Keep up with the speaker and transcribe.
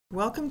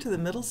Welcome to the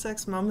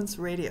Middlesex Moments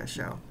radio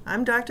show.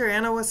 I'm Dr.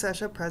 Anna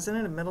Wasesha,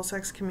 president of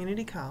Middlesex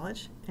Community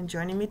College, and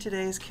joining me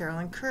today is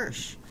Caroline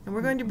Kirsch. And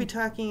we're going to be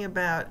talking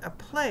about a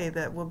play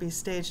that will be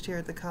staged here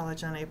at the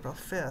college on April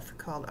 5th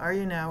called Are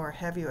You Now or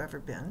Have You Ever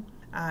Been?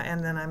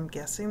 And then I'm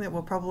guessing that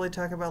we'll probably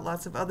talk about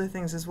lots of other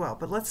things as well.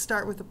 But let's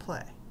start with the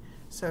play.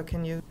 So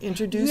can you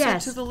introduce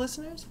it to the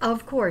listeners?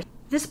 Of course.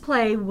 This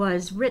play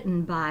was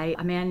written by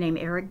a man named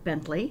Eric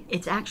Bentley.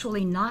 It's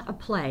actually not a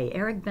play.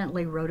 Eric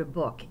Bentley wrote a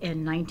book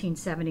in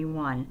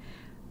 1971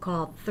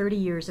 called 30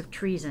 Years of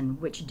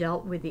Treason, which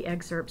dealt with the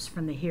excerpts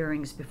from the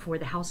hearings before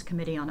the House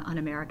Committee on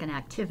Un-American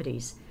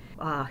Activities,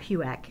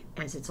 HUAC,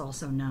 as it's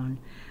also known,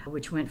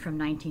 which went from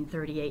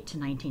 1938 to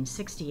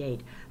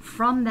 1968.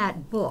 From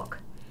that book,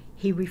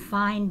 he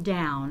refined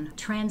down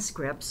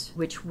transcripts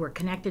which were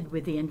connected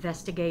with the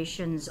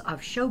investigations of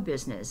show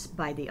business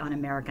by the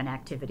Un-American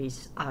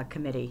Activities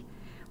Committee,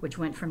 which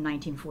went from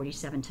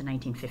 1947 to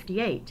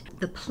 1958.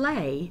 The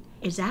play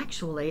is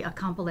actually a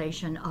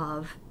compilation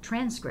of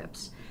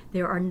transcripts.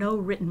 There are no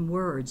written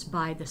words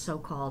by the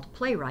so-called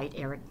playwright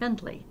Eric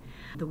Bentley.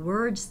 The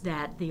words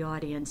that the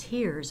audience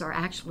hears are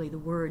actually the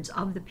words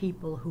of the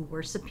people who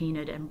were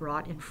subpoenaed and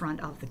brought in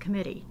front of the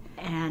committee.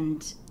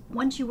 And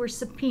once you were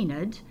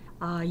subpoenaed,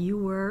 you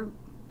were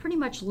pretty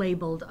much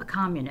labeled a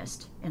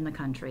communist in the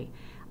country,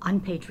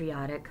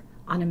 unpatriotic,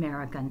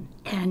 un-American.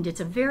 And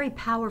it's a very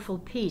powerful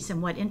piece,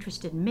 and what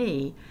interested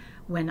me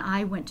when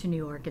I went to New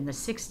York in the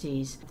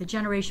 60s, the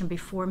generation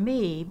before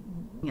me,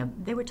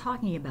 they were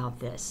talking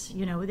about this.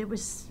 There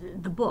was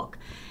the book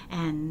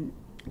and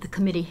the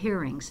committee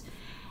hearings.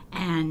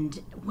 And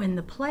when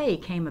the play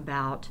came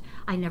about,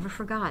 I never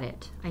forgot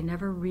it. I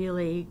never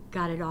really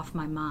got it off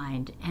my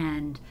mind.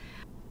 And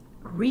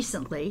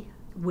recently,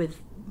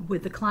 with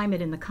the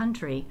climate in the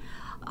country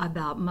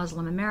about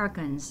Muslim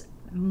Americans,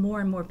 more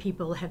and more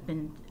people have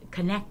been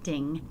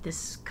connecting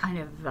this kind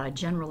of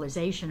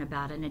generalization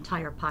about an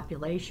entire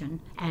population,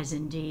 as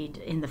indeed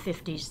in the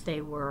 50s they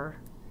were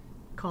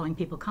calling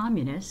people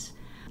communists.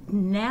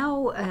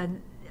 Now,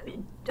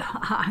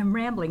 I'm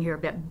rambling here a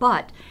bit,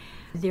 but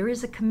there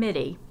is a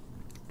committee,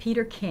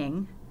 Peter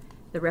King,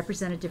 the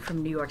representative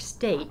from New York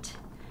State,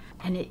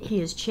 and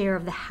he is chair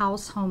of the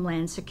House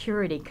Homeland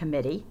Security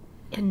Committee.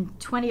 In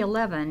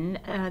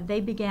 2011,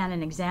 they began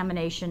an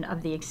examination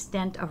of the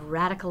extent of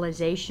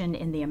radicalization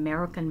in the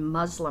American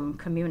Muslim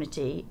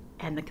community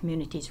and the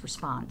community's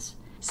response.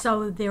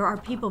 So there are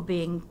people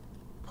being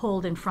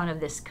pulled in front of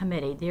this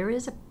committee. There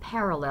is a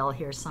parallel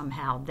here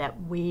somehow that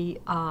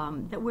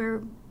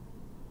we're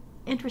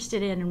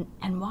interested in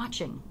and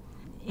watching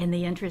in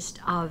the interest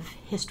of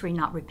history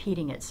not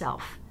repeating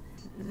itself.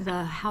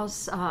 The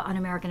House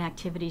Un-American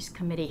Activities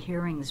Committee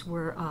hearings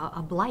were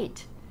a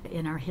blight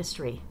in our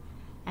history.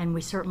 And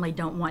we certainly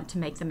don't want to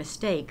make the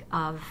mistake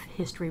of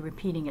history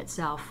repeating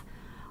itself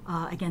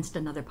against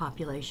another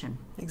population.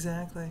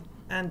 Exactly.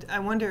 And I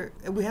wonder,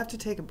 we have to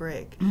take a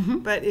break,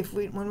 but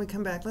when we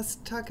come back, let's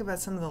talk about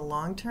some of the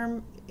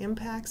long-term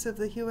impacts of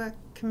the HUAC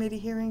committee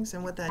hearings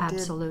and what that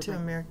did to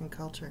American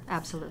culture.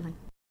 Absolutely.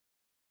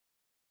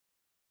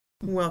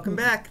 Welcome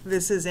back.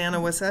 This is Anna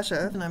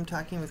Wasesha, and I'm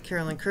talking with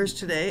Caroline Kirsch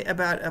today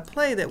about a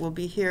play that will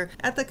be here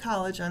at the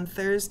college on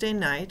Thursday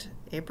night,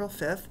 April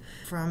 5th,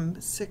 from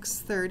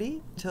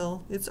 6:30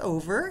 till it's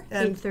over.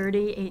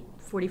 8:30,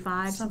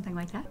 8:45, something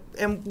like that.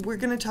 And we're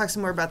going to talk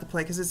some more about the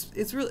play because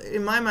it's really,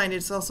 in my mind,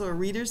 it's also a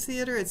reader's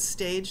theater. It's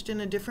staged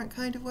in a different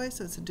kind of way,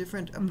 so it's a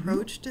different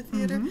approach to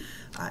theater.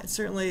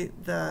 Certainly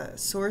the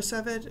source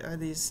of it are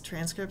these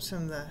transcripts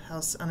from the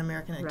House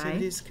Un-American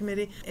Activities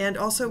Committee. And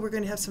also we're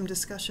going to have some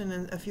discussion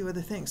and a few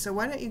other things. So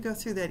why don't you go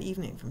through that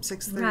evening from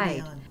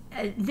 6:30 on?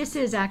 This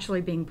is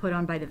actually being put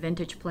on by the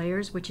Vintage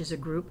Players, which is a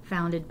group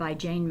founded by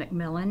Jane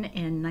McMillan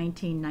in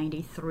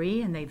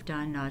 1993, and they've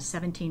done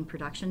 17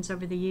 productions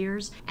over the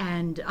years.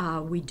 And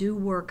we do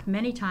work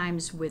many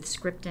times with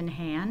script in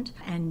hand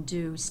and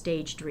do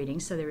staged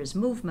readings, so there is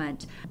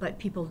movement, but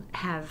people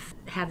have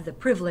the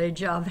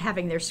privilege of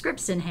having their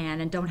scripts in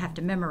hand and don't have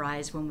to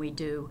memorize when we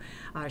do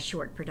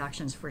short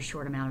productions for a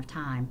short amount of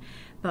time.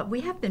 But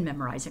we have been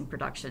memorizing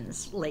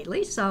productions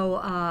lately,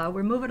 so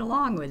we're moving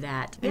along with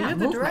that. And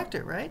you're the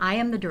director, right? I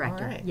am the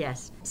director, right.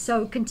 Yes.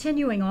 So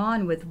continuing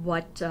on with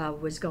what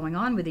was going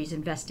on with these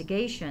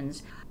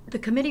investigations, the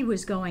committee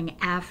was going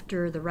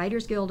after the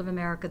Writers Guild of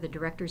America, the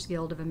Directors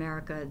Guild of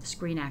America, the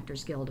Screen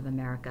Actors Guild of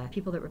America.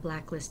 People that were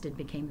blacklisted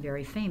became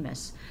very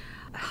famous.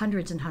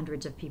 Hundreds and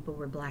hundreds of people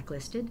were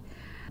blacklisted,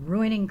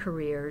 ruining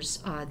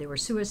careers. There were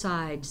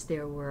suicides.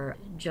 There were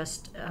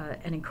just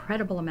an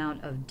incredible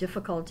amount of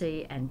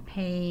difficulty and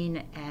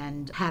pain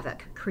and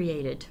havoc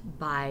created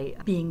by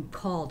being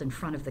called in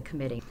front of the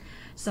committee.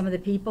 Some of the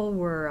people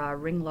were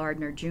Ring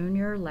Lardner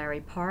Jr.,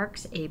 Larry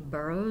Parks, Abe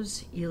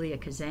Burrows, Elia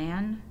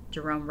Kazan,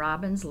 Jerome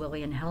Robbins,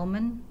 Lillian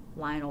Hellman,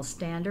 Lionel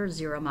Stander,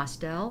 Zero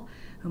Mostel,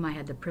 whom I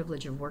had the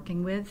privilege of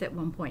working with at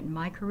one point in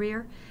my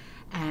career.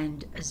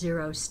 And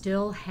Zero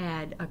still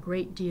had a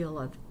great deal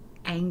of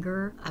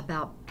anger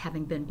about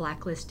having been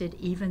blacklisted,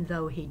 even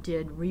though he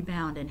did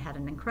rebound and had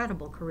an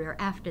incredible career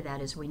after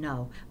that, as we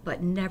know,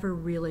 but never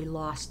really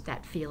lost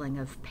that feeling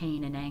of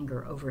pain and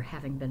anger over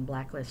having been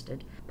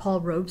blacklisted.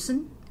 Paul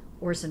Robeson,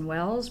 Orson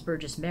Welles,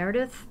 Burgess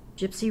Meredith,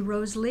 Gypsy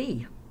Rose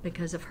Lee,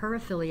 because of her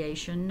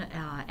affiliation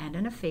and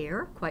an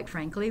affair, quite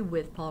frankly,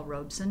 with Paul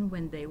Robeson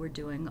when they were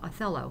doing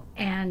Othello.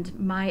 And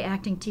my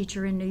acting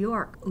teacher in New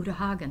York, Uta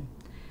Hagen,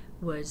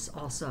 was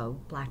also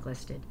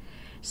blacklisted.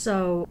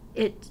 So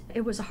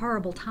it was a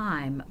horrible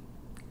time.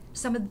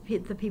 Some of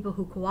the people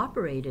who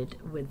cooperated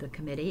with the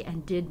committee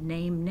and did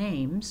name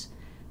names,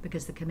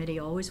 because the committee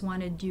always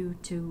wanted you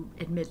to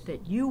admit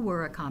that you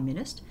were a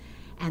communist,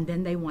 and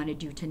then they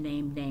wanted you to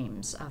name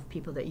names of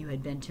people that you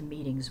had been to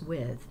meetings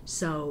with.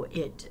 So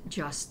it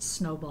just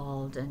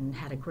snowballed and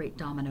had a great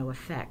domino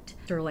effect.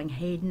 Sterling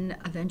Hayden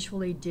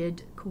eventually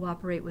did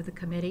cooperate with the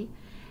committee,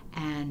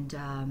 and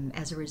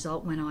as a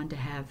result went on to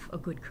have a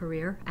good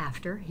career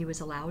after he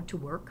was allowed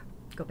to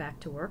go back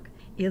to work.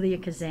 Elia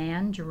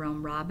Kazan,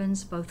 Jerome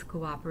Robbins both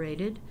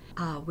cooperated,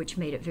 which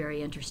made it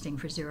very interesting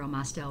for Zero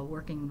Mostel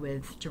working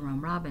with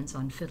Jerome Robbins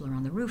on Fiddler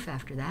on the Roof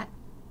after that.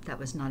 That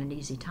was not an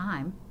easy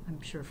time,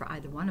 I'm sure, for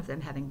either one of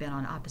them, having been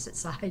on opposite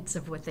sides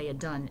of what they had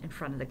done in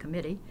front of the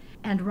committee.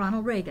 And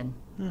Ronald Reagan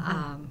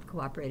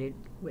cooperated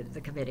with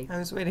the committee. I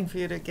was waiting for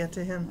you to get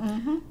to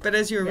him. But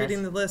as you were Yes.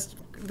 reading the list,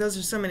 those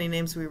are so many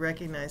names we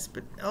recognize,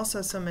 but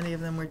also so many of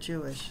them were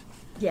Jewish.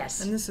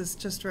 Yes. And this is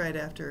just right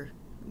after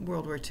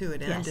World War II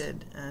had Yes.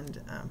 ended,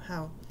 and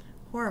how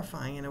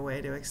horrifying in a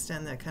way to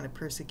extend that kind of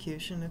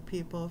persecution of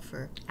people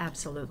for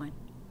Absolutely.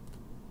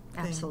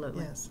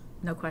 Absolutely. Yes,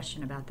 No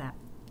question about that.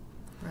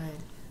 right.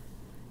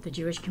 The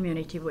Jewish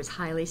community was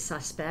highly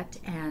suspect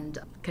and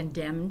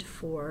condemned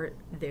for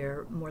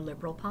their more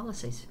liberal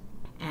policies,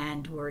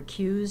 and were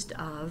accused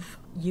of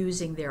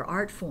using their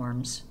art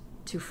forms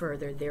to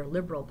further their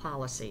liberal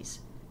policies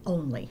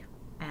only,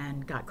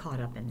 and got caught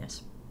up in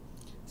this.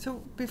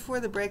 So before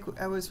the break,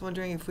 I was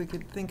wondering if we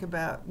could think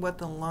about what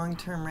the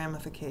long-term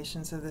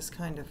ramifications of this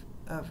kind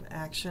of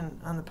action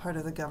on the part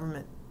of the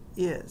government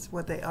is,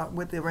 what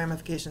the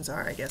ramifications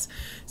are, I guess.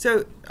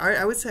 So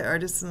I would say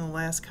artists in the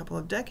last couple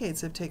of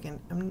decades have taken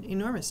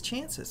enormous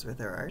chances with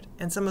their art,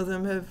 and some of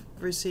them have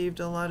received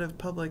a lot of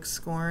public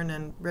scorn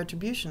and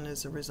retribution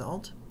as a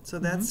result. So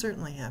that's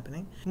certainly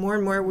happening. More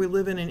and more we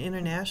live in an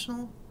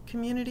international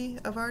community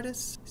of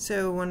artists,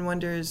 so one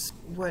wonders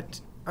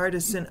what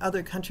artists in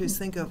other countries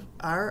think of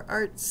our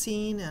art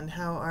scene and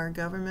how our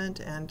government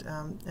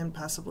and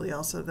possibly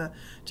also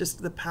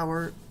the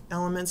power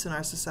elements in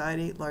our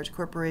society, large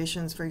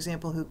corporations, for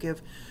example,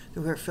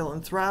 who are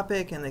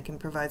philanthropic and they can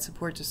provide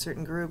support to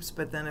certain groups,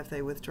 but then if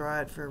they withdraw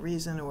it for a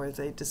reason or if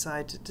they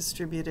decide to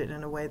distribute it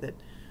in a way that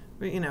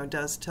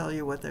does tell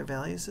you what their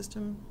value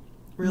system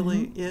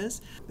really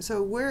is.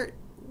 So where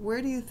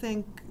do you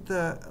think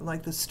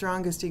the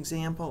strongest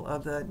example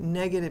of the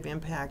negative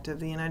impact of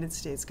the United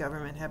States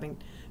government having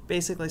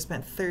basically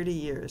spent 30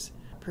 years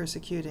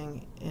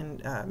persecuting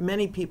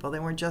many people, they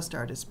weren't just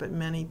artists, but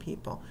many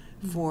people,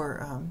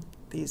 for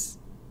these,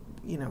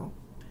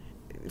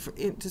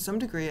 to some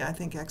degree, I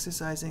think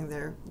exercising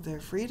their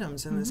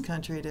freedoms in this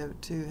country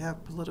to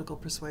have political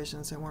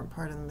persuasions that weren't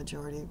part of the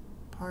majority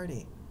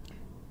party?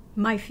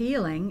 My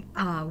feeling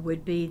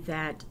would be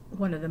that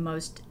one of the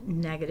most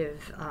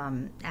negative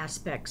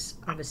aspects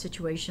of a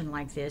situation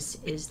like this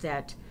is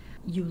that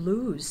you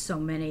lose so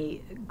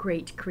many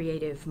great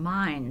creative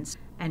minds,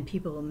 and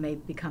people may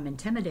become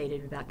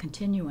intimidated about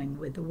continuing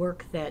with the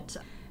work that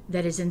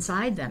is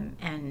inside them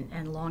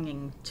and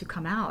longing to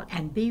come out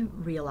and be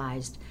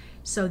realized.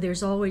 So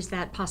there's always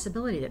that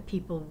possibility that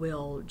people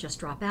will just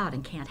drop out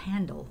and can't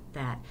handle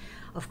that.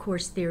 Of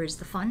course, there is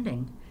the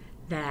funding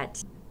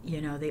that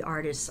the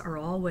artists are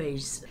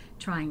always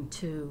trying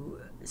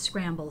to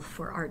scramble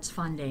for arts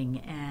funding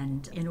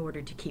and in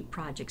order to keep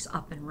projects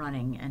up and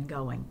running and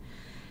going.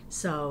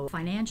 So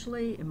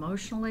financially,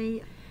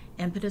 emotionally,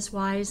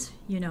 impetus-wise,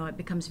 it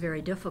becomes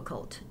very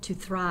difficult to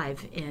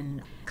thrive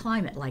in a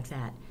climate like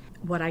that.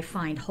 What I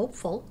find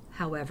hopeful,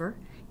 however,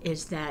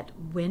 is that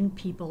when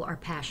people are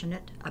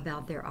passionate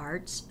about their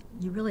arts,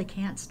 you really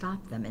can't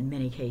stop them in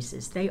many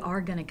cases. They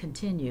are going to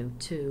continue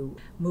to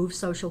move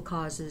social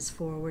causes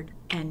forward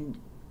and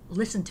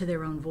listen to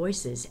their own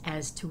voices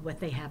as to what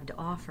they have to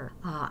offer.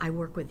 I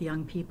work with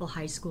young people,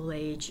 high school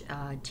age,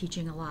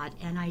 teaching a lot,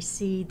 and I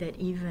see that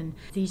even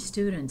these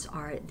students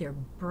they're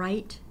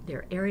bright,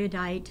 they're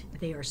erudite,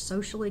 they are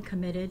socially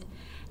committed,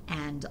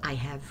 and I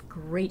have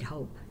great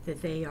hope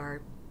that they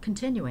are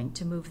continuing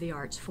to move the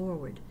arts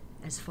forward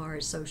as far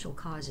as social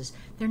causes.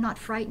 They're not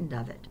frightened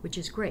of it, which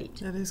is great.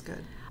 That is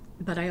good.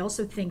 But I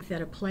also think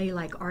that a play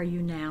like Are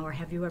You Now or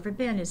Have You Ever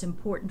Been is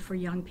important for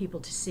young people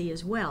to see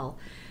as well,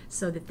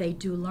 so that they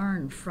do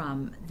learn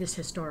from this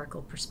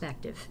historical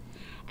perspective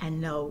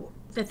and know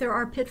that there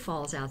are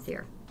pitfalls out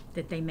there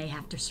that they may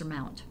have to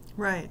surmount.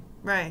 Right.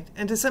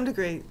 And to some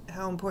degree,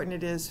 how important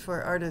it is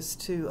for artists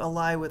to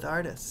ally with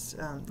artists,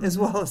 as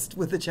well as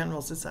with the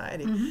general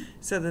society,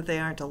 so that they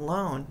aren't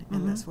alone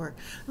in this work.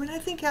 I mean, I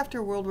think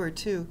after World War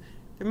II,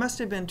 there must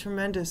have been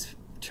tremendous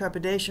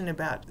trepidation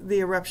about the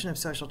eruption of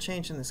social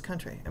change in this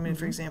country. I mean,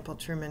 for example,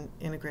 Truman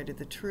integrated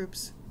the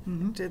troops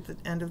at the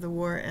end of the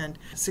war, and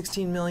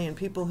 16 million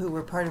people who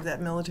were part of that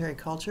military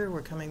culture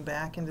were coming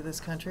back into this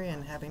country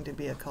and having to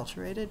be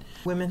acculturated.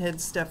 Women had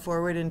stepped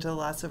forward into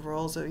lots of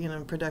roles of,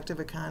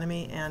 productive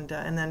economy, and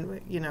then,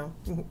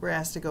 were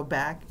asked to go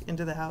back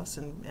into the house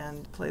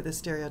and play the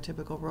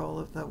stereotypical role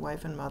of the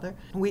wife and mother.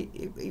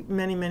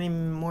 Many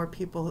more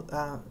people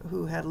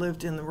who had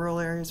lived in the rural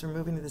areas were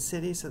moving to the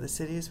cities, so the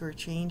cities were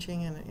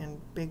changing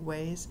in big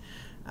ways.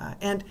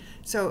 And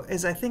so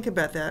as I think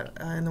about that,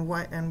 and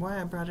why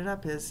I brought it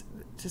up is,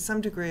 to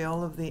some degree,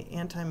 all of the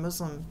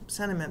anti-Muslim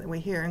sentiment that we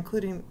hear,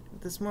 including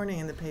this morning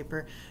in the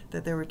paper,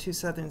 that there were 2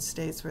 southern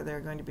states where there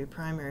are going to be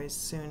primaries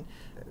soon,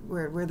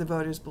 where the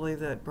voters believe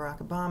that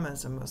Barack Obama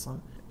is a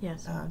Muslim,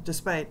 Yes.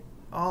 Despite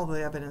all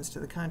the evidence to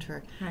the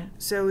contrary. Right.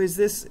 So is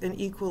this an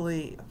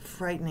equally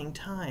frightening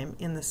time,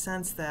 in the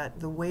sense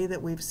that the way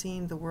that we've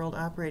seen the world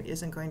operate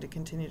isn't going to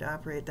continue to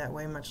operate that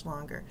way much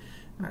longer?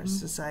 Our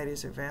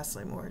societies are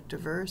vastly more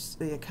diverse.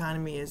 The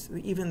economy is,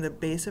 even the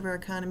base of our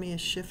economy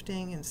is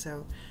shifting, and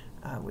so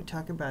we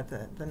talk about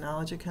the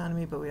knowledge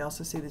economy, but we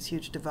also see this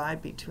huge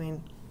divide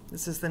between,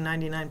 this is the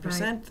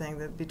 99% thing,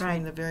 that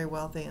between the very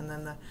wealthy and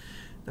then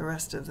the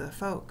rest of the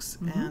folks.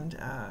 And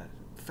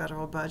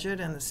federal budget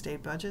and the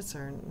state budgets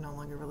are no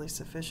longer really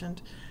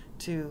sufficient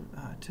to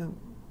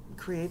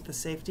create the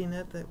safety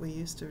net that we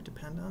used to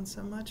depend on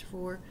so much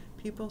for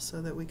people,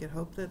 so that we could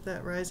hope that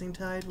that rising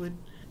tide would,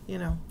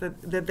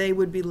 that they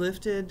would be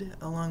lifted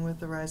along with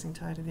the rising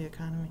tide of the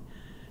economy.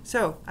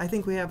 So I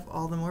think we have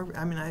all the more,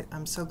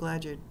 I'm so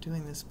glad you're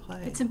doing this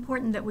play. It's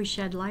important that we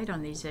shed light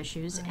on these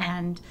issues,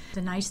 and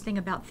the nice thing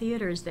about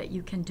theater is that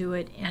you can do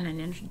it in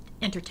an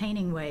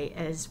entertaining way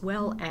as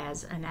well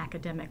as an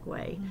academic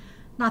way.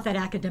 Not that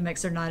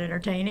academics are not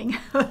entertaining.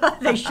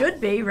 They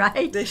should be,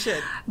 right? They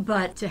should.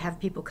 But to have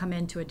people come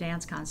into a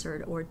dance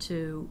concert or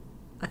to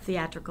a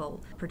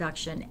theatrical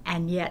production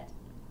and yet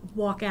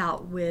walk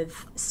out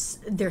with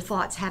their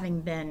thoughts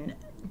having been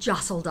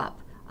jostled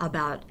up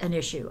about an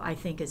issue, I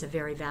think is a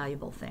very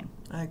valuable thing.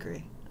 I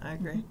agree.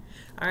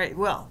 All right,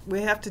 well,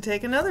 we have to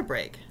take another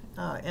break.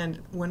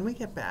 And when we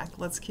get back,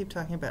 let's keep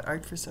talking about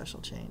art for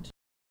social change.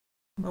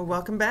 Well,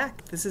 welcome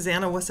back. This is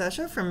Anna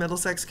Wasesha from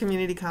Middlesex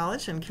Community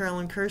College, and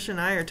Caroline Kirsch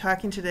and I are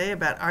talking today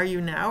about Are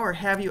You Now or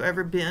Have You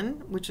Ever Been?,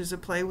 which is a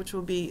play which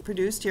will be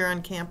produced here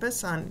on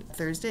campus on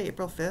Thursday,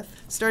 April 5th,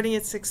 starting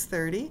at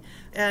 6:30.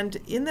 And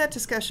in that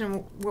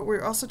discussion, what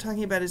we're also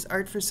talking about is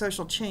art for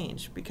social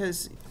change,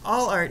 because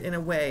all art, in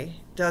a way,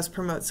 does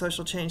promote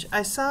social change.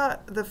 I saw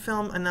the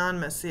film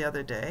Anonymous the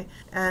other day,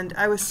 and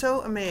I was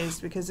so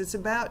amazed, because it's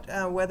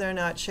about whether or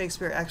not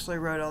Shakespeare actually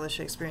wrote all the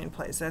Shakespearean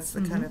plays. That's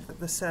the kind of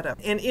the setup.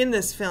 And in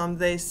this film,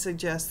 they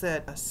suggest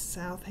that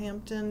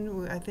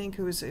Southampton, I think,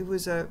 who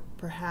was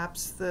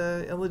perhaps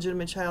the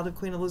illegitimate child of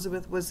Queen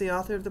Elizabeth, was the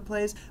author of the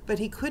plays, but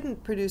he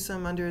couldn't produce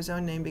them under his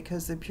own name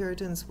because the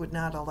Puritans would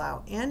not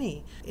allow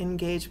any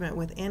engagement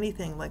with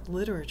anything like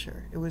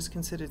literature. It was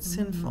considered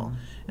sinful.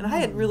 And I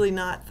had really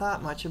not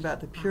thought much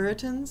about the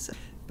Puritans,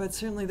 but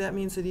certainly that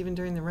means that even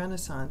during the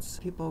Renaissance,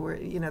 people were,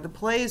 the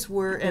plays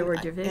were, there were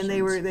divisions.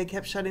 And they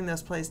kept shutting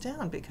those plays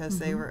down because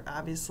they were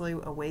obviously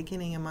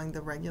awakening among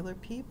the regular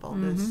people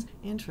this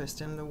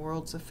interest in the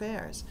world's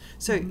affairs.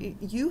 So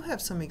you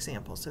have some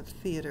examples of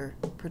theater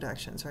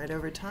productions, right,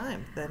 over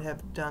time that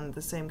have done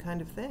the same kind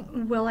of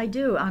thing. Well, I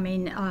do.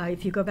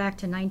 If you go back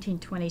to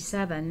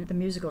 1927, the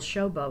musical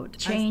Showboat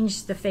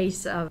changed the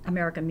face of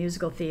American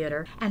musical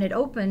theater, and it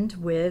opened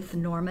with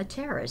Norma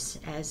Terrace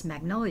as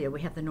Magnolia.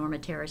 We have the Norma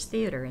Terrace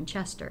Theater in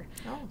Chester.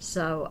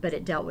 But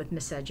it dealt with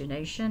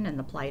miscegenation and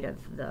the plight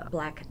of the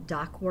black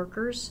dock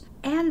workers.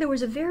 And there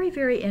was a very,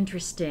 very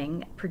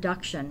interesting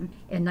production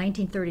in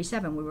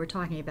 1937. We were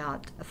talking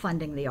about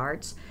funding the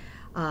arts,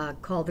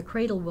 called The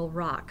Cradle Will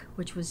Rock,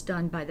 which was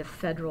done by the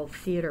Federal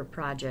Theater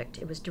Project.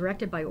 It was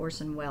directed by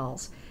Orson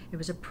Welles. It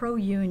was a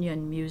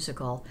pro-union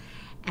musical,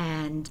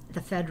 and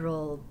the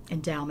federal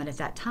endowment at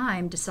that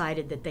time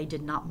decided that they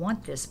did not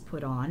want this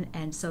put on,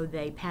 and so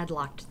they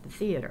padlocked the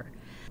theater.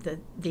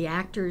 The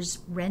actors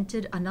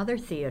rented another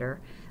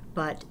theater,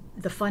 but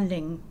the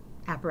funding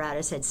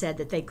apparatus had said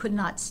that they could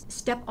not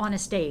step on a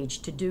stage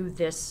to do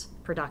this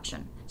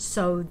production.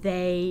 So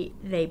they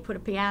put a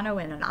piano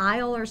in an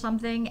aisle or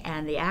something,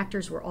 and the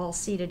actors were all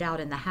seated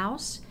out in the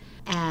house,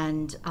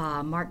 and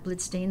Mark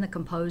Blitzstein, the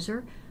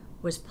composer,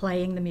 was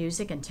playing the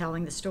music and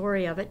telling the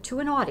story of it to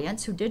an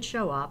audience who did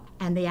show up,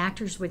 and the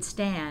actors would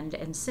stand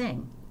and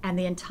sing. And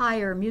the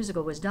entire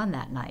musical was done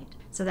that night.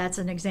 So that's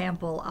an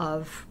example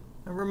of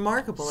a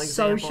remarkable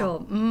example.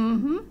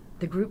 Social.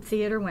 The group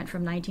theater went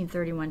from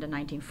 1931 to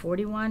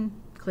 1941.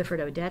 Clifford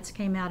Odets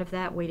came out of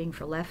that, Waiting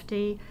for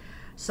Lefty.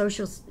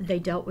 They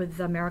dealt with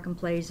American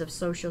plays of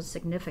social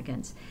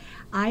significance.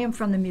 I am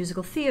from the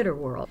musical theater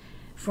world.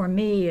 For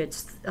me,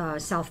 it's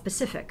South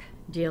Pacific,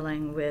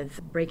 dealing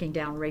with breaking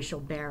down racial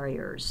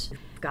barriers.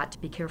 You've got to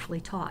be carefully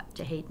taught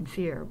to hate and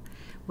fear,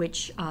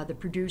 which the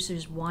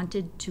producers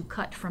wanted to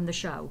cut from the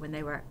show when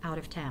they were out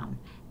of town.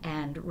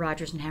 And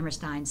Rodgers and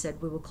Hammerstein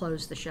said, "We will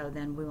close the show,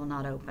 then we will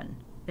not open."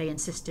 they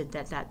insisted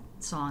that that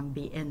song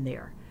be in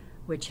there,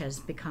 which has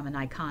become an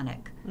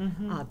iconic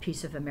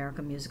piece of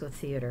American musical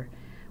theater.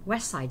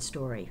 West Side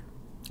Story.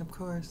 Of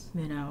course.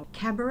 You know,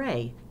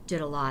 Cabaret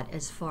did a lot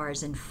as far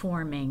as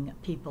informing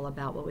people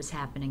about what was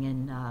happening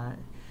in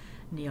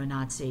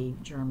neo-Nazi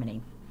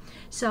Germany.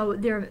 So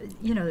there,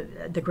 you know,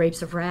 The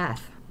Grapes of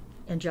Wrath,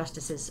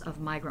 Injustices of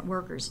Migrant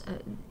Workers.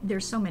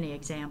 There's so many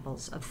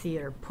examples of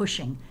theater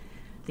pushing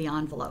the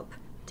envelope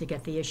to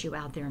get the issue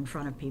out there in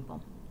front of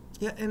people.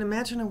 Yeah, and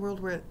imagine a world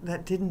where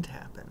that didn't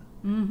happen.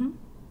 Mm-hmm.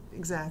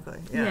 Exactly.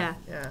 Yeah.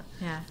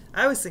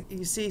 I always think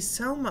you see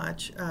so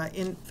much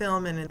in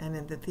film and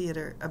in the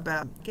theater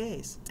about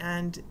gays,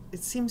 and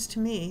it seems to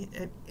me,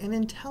 and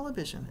in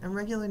television and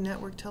regular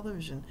network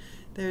television,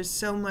 there's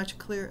so much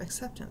clear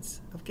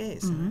acceptance of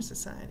gays in our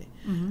society,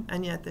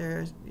 and yet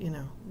there's, you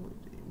know,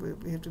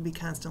 we have to be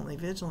constantly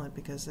vigilant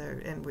because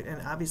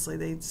and obviously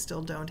they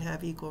still don't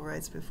have equal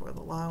rights before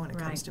the law when it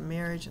comes to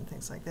marriage and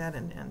things like that,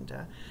 and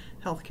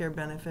health care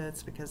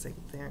benefits because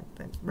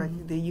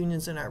the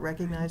unions are not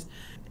recognized.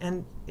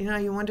 And, you know,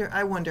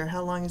 I wonder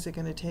how long is it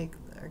going to take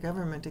our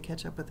government to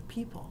catch up with the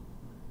people,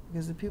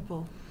 because the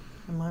people,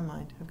 in my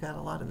mind, have got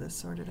a lot of this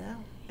sorted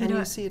out. And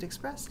you see it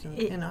expressed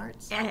in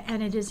arts.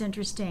 And it is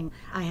interesting.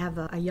 I have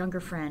a younger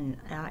friend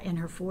in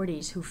her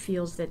 40s who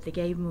feels that the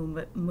gay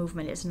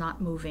movement is not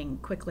moving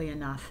quickly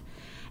enough.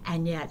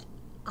 And yet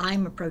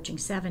I'm approaching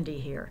 70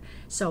 here.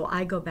 So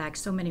I go back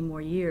so many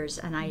more years.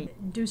 And I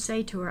do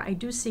say to her, I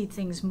do see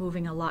things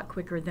moving a lot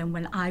quicker than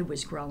when I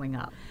was growing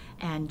up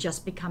and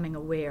just becoming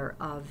aware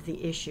of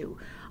the issue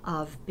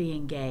of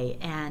being gay.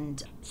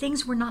 And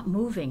things were not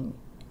moving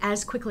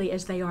as quickly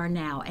as they are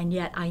now, and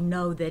yet I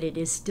know that it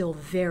is still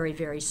very,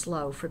 very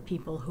slow for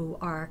people who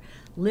are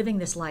living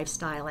this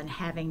lifestyle and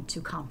having to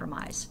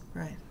compromise.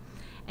 Right.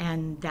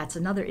 And that's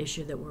another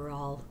issue that we're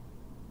all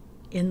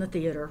in the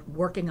theater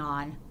working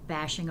on,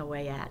 bashing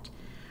away at,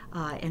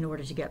 in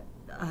order to get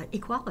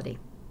equality.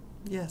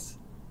 Yes.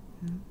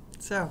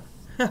 So,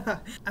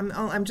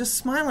 I'm just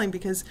smiling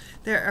because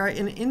there are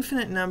an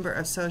infinite number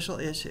of social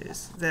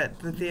issues that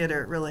the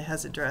theater really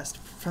has addressed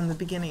from the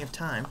beginning of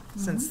time,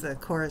 since the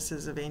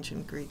choruses of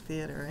ancient Greek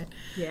theater, right?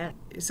 Yeah.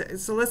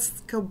 So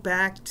let's go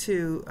back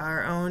to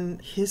our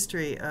own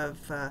history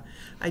of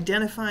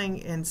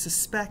identifying and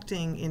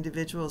suspecting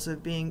individuals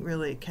of being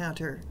really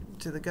counter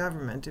to the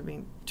government, of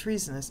being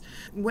treasonous.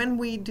 When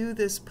we do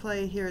this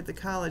play here at the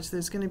college,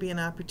 there's going to be an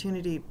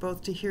opportunity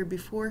both to hear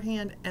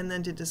beforehand and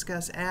then to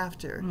discuss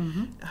after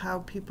how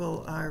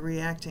people are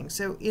reacting.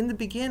 So in the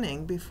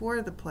beginning,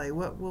 before the play,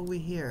 what will we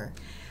hear?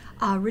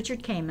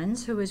 Richard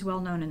Kamens, who is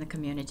well known in the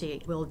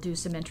community, will do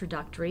some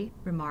introductory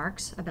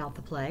remarks about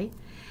the play.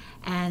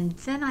 And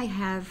then I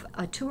have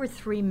a 2 or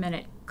 3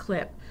 minute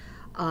clip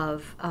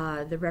of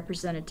the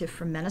representative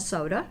from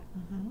Minnesota,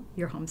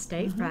 your home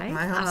state, right?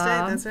 My home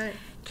state, that's right.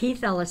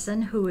 Keith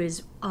Ellison, who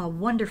is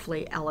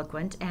wonderfully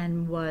eloquent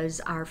and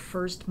was our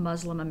first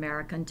Muslim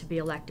American to be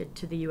elected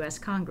to the U.S.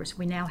 Congress.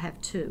 We now have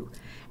 2.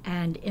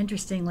 And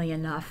interestingly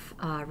enough,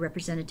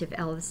 Representative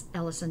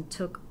Ellison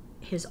took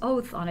his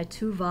oath on a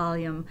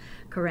 2-volume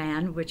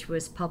Quran, which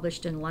was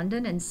published in London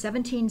in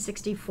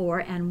 1764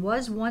 and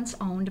was once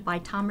owned by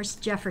Thomas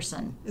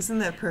Jefferson. Isn't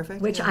that perfect?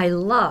 Which I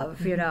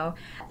love, you know.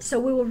 So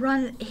we will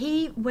run,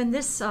 when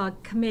this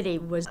committee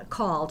was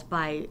called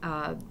by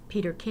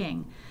Peter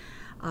King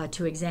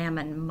to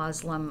examine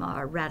Muslim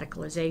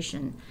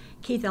radicalization,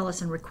 Keith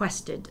Ellison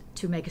requested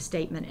to make a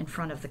statement in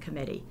front of the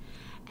committee.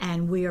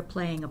 And we are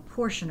playing a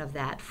portion of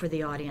that for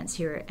the audience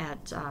here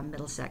at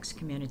Middlesex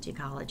Community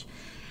College,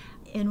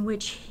 in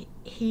which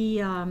he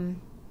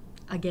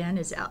again,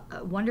 is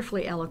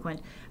wonderfully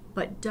eloquent,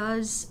 but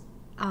does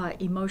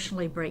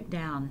emotionally break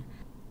down.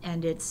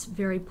 And it's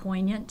very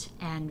poignant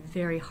and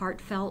very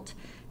heartfelt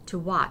to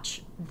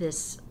watch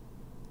this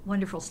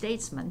wonderful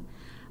statesman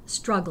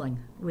struggling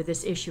with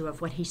this issue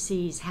of what he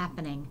sees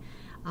happening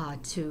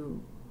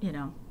to, you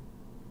know,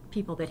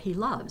 people that he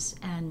loves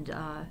and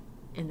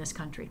in this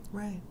country.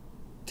 Right.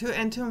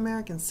 To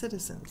American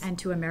citizens. And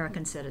to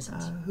American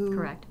citizens, who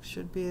correct.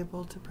 Should be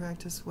able to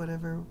practice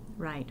whatever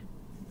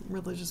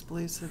religious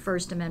beliefs.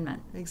 First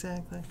Amendment.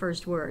 Exactly.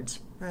 First words,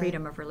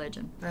 freedom of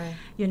religion. Right.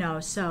 You know,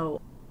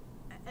 so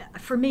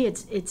for me,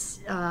 it's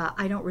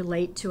I don't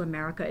relate to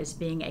America as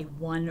being a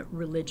one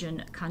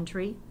religion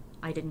country.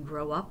 I didn't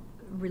grow up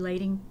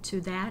relating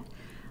to that.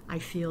 I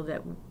feel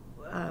that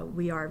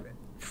we are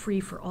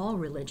free for all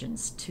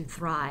religions to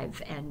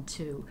thrive and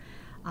to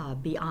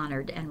be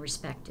honored and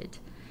respected.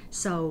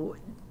 So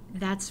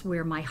that's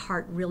where my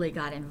heart really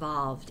got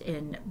involved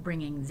in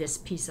bringing this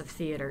piece of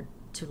theater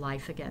to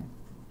life again.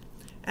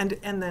 And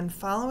then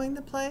following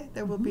the play,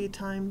 there will be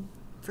time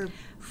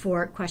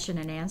for question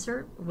and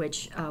answer,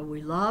 which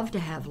we love to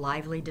have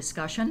lively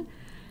discussion.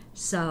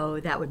 So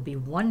that would be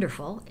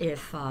wonderful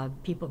if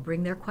people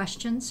bring their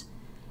questions,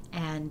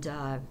 and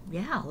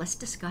let's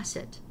discuss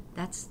it.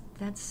 That's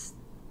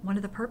one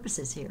of the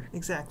purposes here.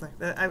 Exactly.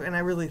 And I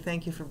really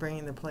thank you for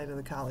bringing the play to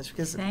the college,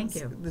 because thank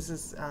you. This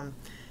is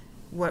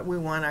what we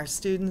want our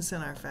students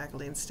and our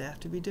faculty and staff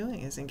to be doing,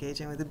 is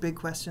engaging with the big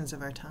questions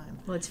of our time.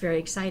 Well, it's very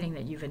exciting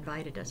that you've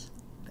invited us.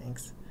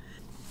 Thanks.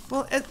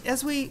 Well,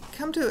 as we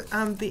come to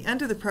the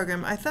end of the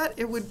program, I thought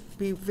it would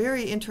be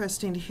very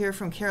interesting to hear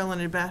from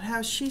Caroline about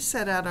how she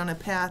set out on a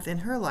path in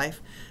her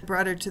life,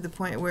 brought her to the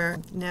point where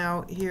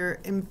now here,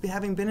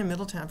 having been in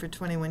Middletown for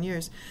 21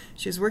 years,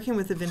 she's working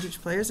with the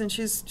Vintage Players, and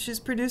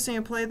she's producing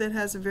a play that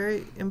has a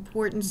very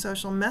important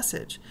social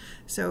message.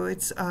 So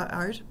it's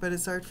art, but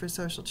it's art for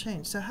social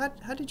change. So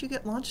how did you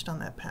get launched on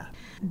that path?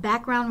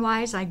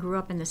 Background-wise, I grew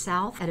up in the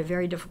South at a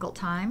very difficult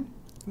time.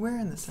 Where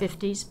in the South?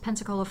 50s,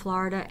 Pensacola,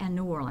 Florida, and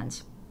New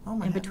Orleans. Oh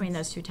my in heavens. Between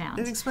those two towns.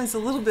 It explains a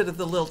little bit of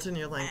the lilt in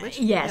your language.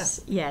 Yes.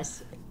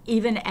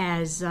 Even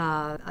as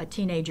a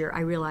teenager,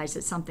 I realized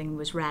that something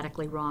was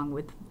radically wrong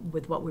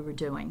with what we were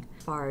doing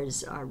as far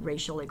as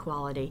racial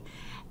equality.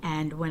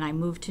 And when I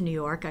moved to New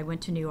York, I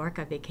went to New York.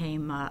 I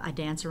became a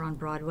dancer on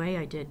Broadway.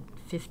 I did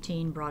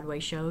 15 Broadway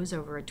shows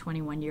over a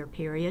 21-year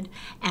period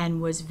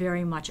and was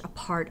very much a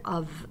part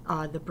of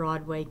the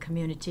Broadway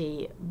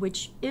community,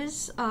 which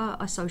is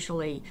a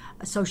social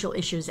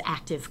issues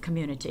active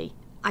community.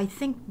 I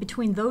think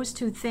between those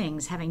two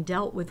things, having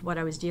dealt with what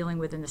I was dealing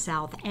with in the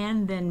South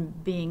and then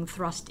being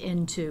thrust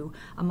into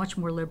a much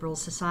more liberal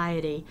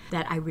society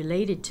that I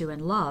related to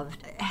and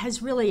loved,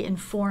 has really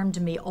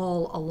informed me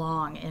all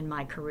along in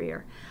my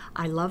career.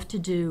 I love to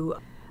do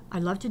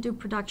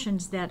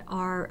productions that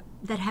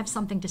have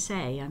something to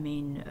say. I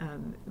mean,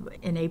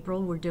 in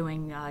April we're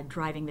doing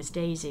Driving Miss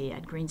Daisy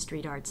at Green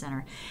Street Art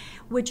Center,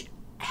 which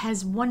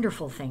has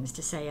wonderful things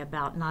to say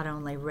about not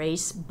only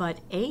race but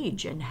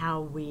age and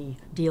how we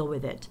deal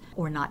with it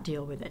or not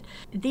deal with it.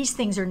 These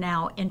things are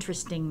now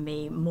interesting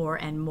me more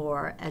and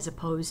more as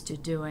opposed to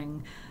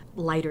doing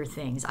lighter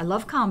things. I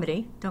love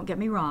comedy, don't get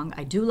me wrong.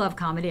 I do love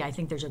comedy. I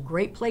think there's a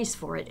great place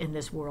for it in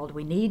this world.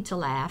 We need to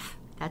laugh.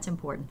 That's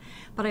important.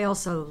 But I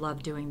also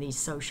love doing these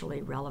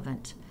socially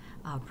relevant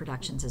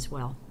productions as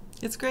well.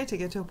 It's great to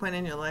get to a point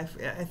in your life,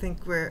 I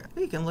think, where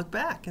you can look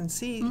back and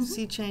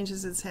see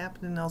changes that's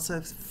happened and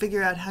also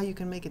figure out how you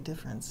can make a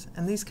difference.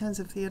 And these kinds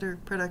of theater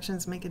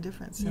productions make a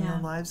difference in the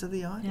lives of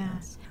the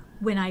audience.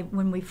 Yeah.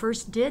 When we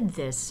first did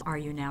this, Are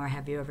You Now or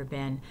Have You Ever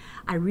Been,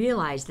 I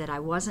realized that I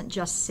wasn't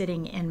just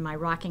sitting in my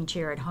rocking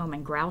chair at home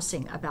and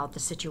grousing about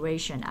the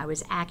situation. I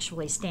was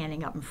actually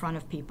standing up in front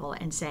of people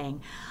and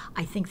saying,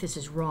 I think this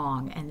is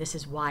wrong and this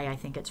is why I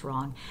think it's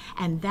wrong.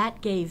 And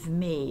that gave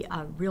me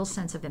a real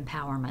sense of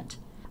empowerment.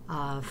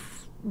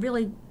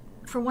 Really,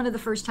 for one of the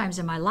first times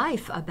in my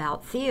life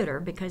about theater,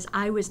 because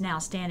I was now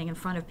standing in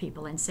front of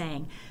people and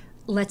saying,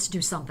 let's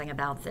do something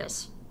about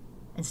this,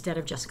 instead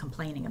of just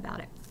complaining about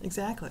it.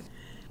 Exactly.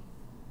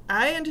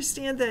 I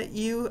understand that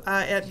you,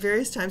 at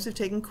various times, have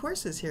taken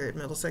courses here at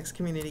Middlesex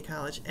Community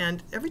College,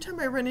 and every time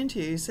I run into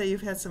you, you say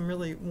you've had some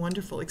really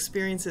wonderful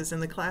experiences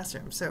in the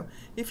classroom. So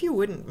if you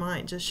wouldn't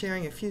mind just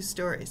sharing a few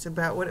stories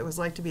about what it was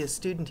like to be a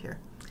student here.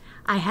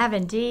 I have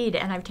indeed,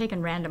 and I've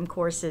taken random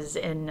courses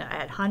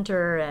at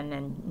Hunter and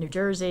in New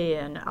Jersey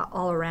and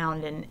all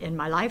around in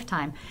my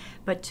lifetime.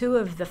 But two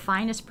of the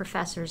finest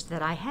professors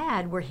that I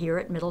had were here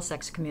at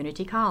Middlesex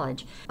Community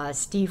College.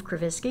 Steve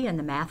Kravisky in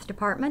the math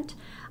department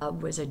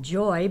was a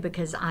joy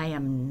because I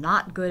am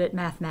not good at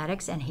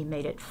mathematics, and he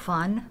made it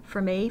fun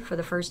for me for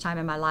the first time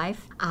in my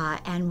life.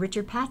 And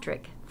Richard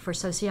Patrick for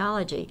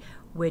sociology,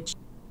 which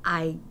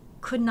I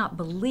could not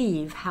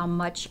believe how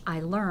much I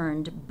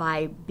learned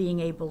by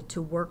being able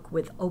to work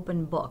with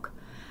open book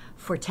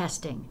for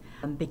testing,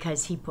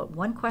 because he put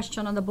one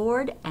question on the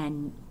board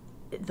and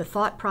the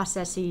thought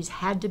processes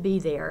had to be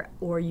there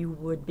or you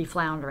would be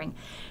floundering.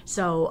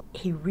 So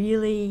he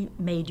really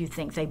made you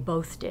think. They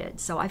both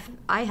did. So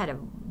I had a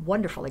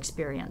wonderful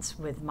experience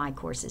with my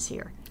courses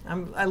here.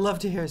 I love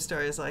to hear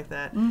stories like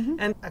that.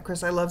 And of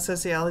course I love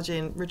sociology,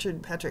 and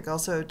Richard Patrick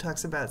also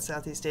talks about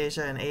Southeast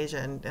Asia and Asia,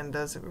 and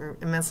those are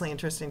immensely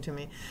interesting to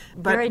me.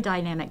 But, very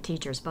dynamic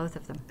teachers, both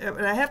of them.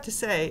 But I have to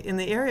say, in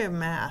the area of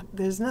math,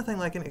 there's nothing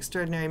like an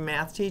extraordinary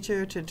math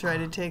teacher to try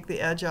to take the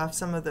edge off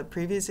some of the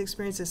previous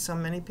experiences so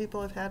many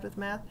people have had with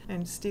math,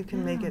 and Steve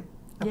can make it.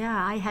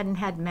 Yeah, I hadn't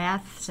had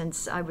math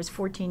since I was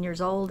 14 years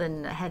old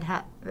and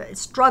had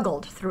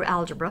struggled through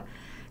algebra,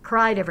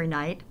 cried every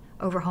night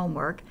over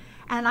homework,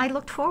 and I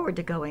looked forward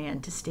to going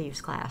into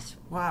Steve's class.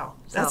 Wow,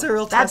 So that's a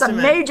real that's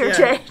testament. a major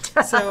change.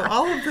 So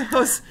all of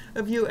those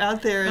of you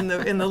out there in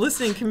the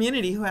listening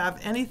community who have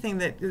anything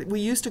that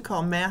we used to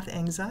call math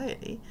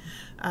anxiety,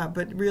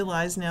 but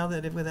realize now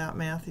that without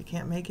math you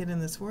can't make it in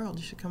this world,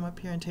 you should come up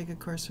here and take a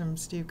course from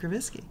Steve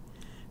Kravisky,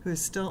 who's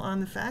still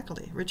on the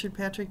faculty. Richard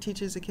Patrick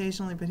teaches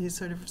occasionally, but he's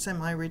sort of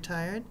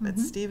semi-retired. But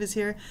Steve is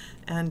here,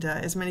 and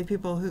as many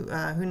people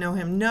who know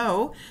him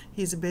know,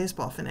 he's a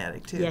baseball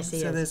fanatic too. Yes, he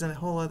is. So there's a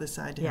whole other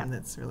side to him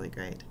that's really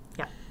great.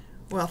 Yeah.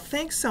 Well,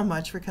 thanks so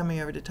much for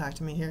coming over to talk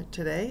to me here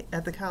today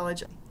at the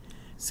college.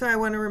 So I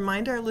want to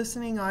remind our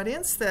listening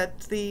audience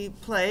that the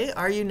play,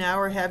 Are You Now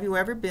or Have You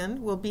Ever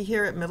Been?, will be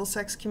here at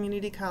Middlesex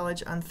Community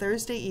College on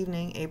Thursday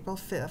evening, April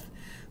 5th.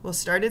 We'll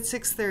start at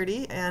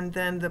 6:30, and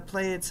then the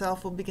play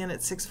itself will begin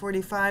at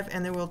 6:45,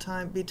 and there will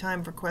be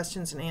time for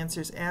questions and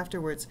answers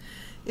afterwards.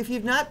 If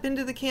you've not been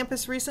to the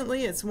campus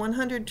recently, it's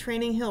 100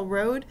 Training Hill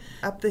Road,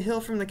 up the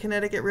hill from the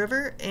Connecticut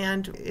River,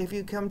 and if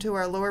you come to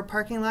our lower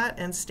parking lot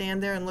and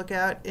stand there and look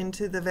out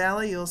into the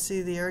valley, you'll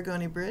see the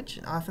Aragoni Bridge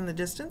off in the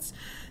distance.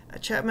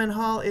 Chapman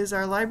Hall is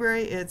our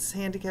library. It's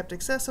handicapped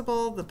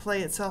accessible. The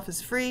play itself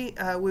is free.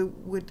 We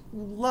would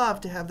love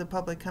to have the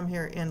public come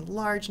here in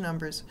large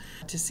numbers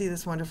to see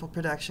this wonderful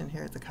production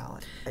here at the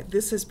college.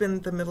 This has been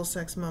the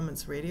Middlesex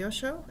Moments radio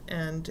show,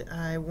 and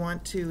I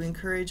want to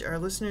encourage our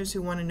listeners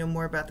who want to know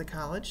more about the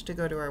college to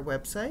go to our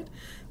website,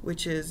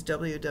 which is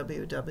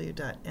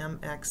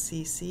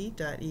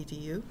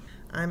www.mxcc.edu.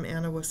 I'm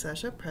Anna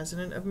Wasesha,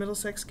 President of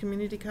Middlesex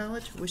Community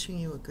College, wishing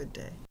you a good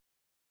day.